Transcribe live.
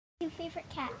favorite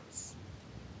cats.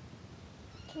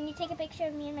 Can you take a picture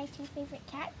of me and my 2 favorite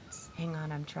cats? Hang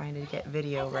on, I'm trying to get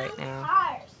video right now.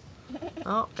 Cars.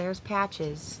 Oh, there's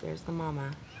Patches. There's the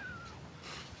mama.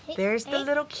 Hey, There's the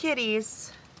little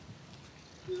kitties.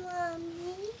 Mommy.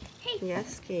 Hey.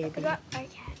 Yes, Gaby. We got our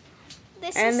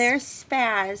cat. And there's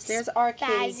Spaz. There's our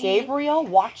kitty. Spazzy. Gabriel,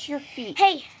 watch your feet.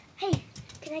 Hey, hey.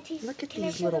 Can I teach? Look at can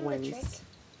these I show little them the trick? ones.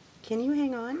 Can you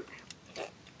hang on?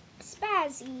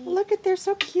 Spazzy. Look at, they're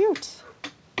so cute.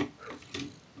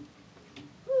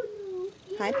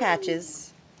 Hi,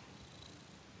 Patches.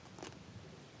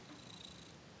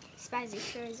 Spazzy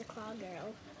sure is a claw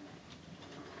girl.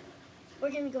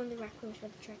 We're gonna go in the rec room for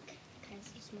the trick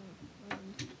because it's small.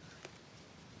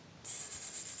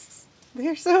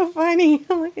 They're so funny.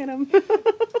 Look at them.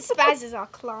 Spaz is all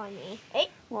clawing me. Hey.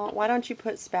 Well, why don't you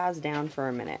put Spaz down for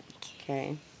a minute?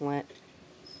 Okay. Let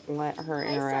her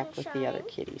interact with the other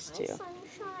kitties too. Hi,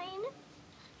 sunshine.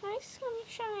 Hi,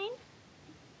 sunshine.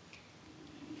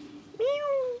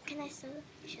 Meow. Can I show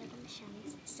them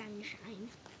sunshine?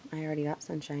 I already got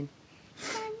Sunshine.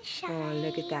 Sunshine. Oh,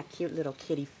 look at that cute little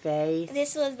kitty face.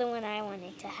 This was the one I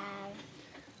wanted to have.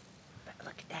 But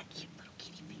look at that cute little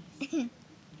kitty face.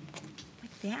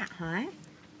 What's that, huh?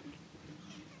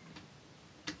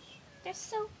 They're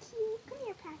so cute. Come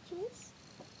here, Patches.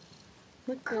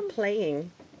 Look, they're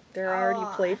playing. They're already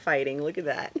play fighting. Look at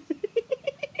that.